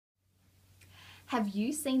Have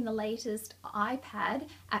you seen the latest iPad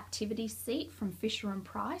activity seat from Fisher &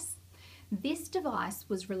 Price? This device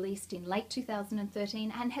was released in late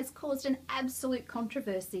 2013 and has caused an absolute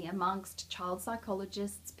controversy amongst child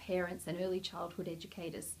psychologists, parents and early childhood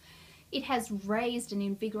educators. It has raised and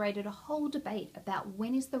invigorated a whole debate about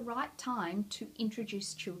when is the right time to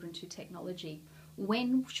introduce children to technology.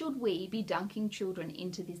 When should we be dunking children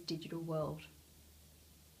into this digital world?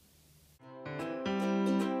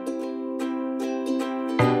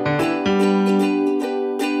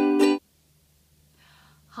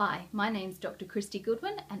 Hi, my name's Dr. Christy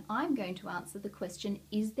Goodwin and I'm going to answer the question,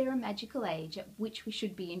 is there a magical age at which we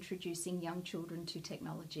should be introducing young children to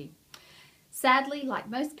technology? Sadly, like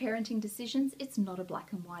most parenting decisions, it's not a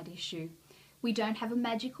black and white issue. We don't have a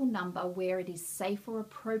magical number where it is safe or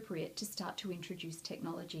appropriate to start to introduce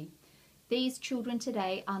technology. These children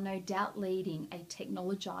today are no doubt living in a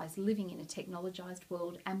technologised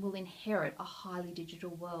world and will inherit a highly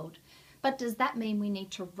digital world. But does that mean we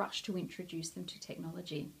need to rush to introduce them to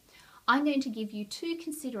technology? I'm going to give you two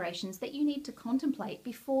considerations that you need to contemplate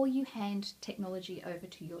before you hand technology over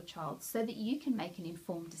to your child so that you can make an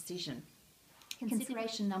informed decision.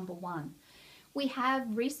 Consideration number one. We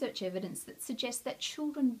have research evidence that suggests that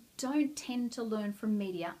children don't tend to learn from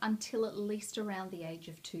media until at least around the age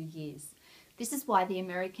of 2 years. This is why the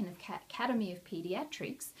American Academy of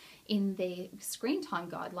Pediatrics, in their screen time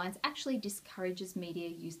guidelines, actually discourages media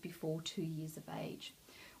use before 2 years of age.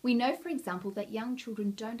 We know, for example, that young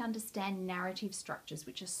children don't understand narrative structures,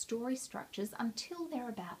 which are story structures, until they're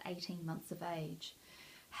about 18 months of age.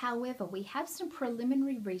 However, we have some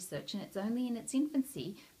preliminary research, and it's only in its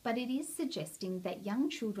infancy, but it is suggesting that young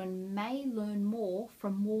children may learn more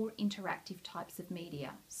from more interactive types of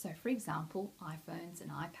media. So, for example, iPhones and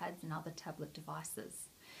iPads and other tablet devices.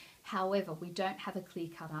 However, we don't have a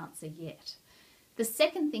clear-cut answer yet. The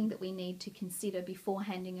second thing that we need to consider before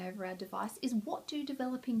handing over our device is, what do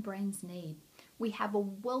developing brains need? We have a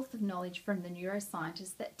wealth of knowledge from the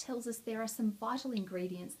neuroscientists that tells us there are some vital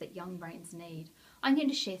ingredients that young brains need. I'm going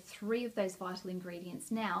to share 3 of those vital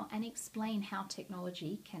ingredients now and explain how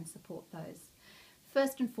technology can support those.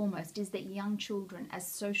 First and foremost is that young children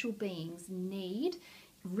as social beings need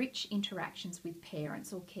rich interactions with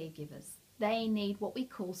parents or caregivers. They need what we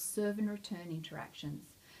call serve and return interactions.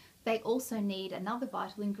 They also need, another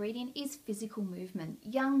vital ingredient is physical movement.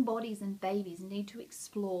 Young bodies and babies need to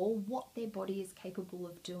explore what their body is capable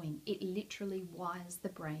of doing. It literally wires the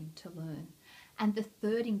brain to learn. And the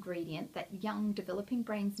third ingredient that young developing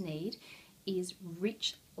brains need is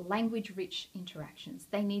language-rich interactions.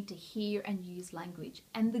 They need to hear and use language.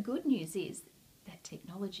 And the good news is that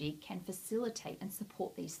technology can facilitate and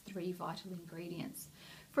support these 3 vital ingredients.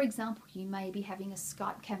 For example, you may be having a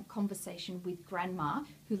Skype conversation with grandma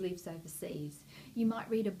who lives overseas. You might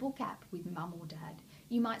read a book app with mum or dad.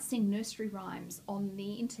 You might sing nursery rhymes on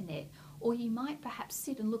the internet, or you might perhaps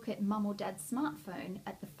sit and look at mum or dad's smartphone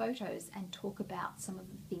at the photos and talk about some of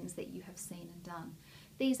the things that you have seen and done.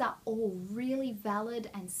 These are all really valid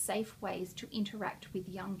and safe ways to interact with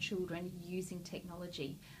young children using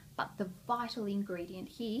technology. But the vital ingredient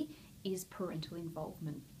here is parental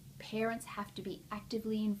involvement. Parents have to be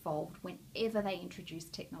actively involved whenever they introduce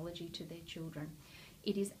technology to their children.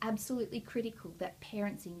 It is absolutely critical that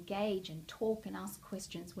parents engage and talk and ask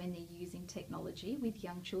questions when they're using technology with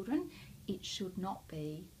young children. It should not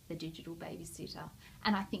be the digital babysitter.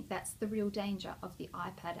 And I think that's the real danger of the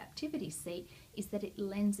iPad activity seat, is that it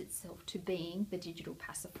lends itself to being the digital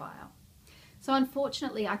pacifier. So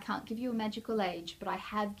unfortunately, I can't give you a magical age, but I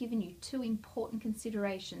have given you 2 important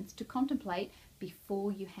considerations to contemplate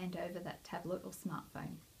before you hand over that tablet or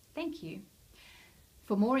smartphone. Thank you.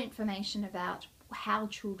 For more information about how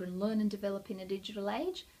children learn and develop in a digital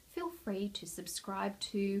age, feel free to subscribe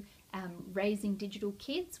to Raising Digital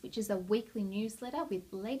Kids, which is a weekly newsletter with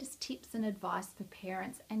latest tips and advice for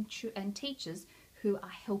parents and teachers who are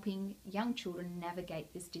helping young children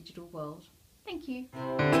navigate this digital world. Thank you.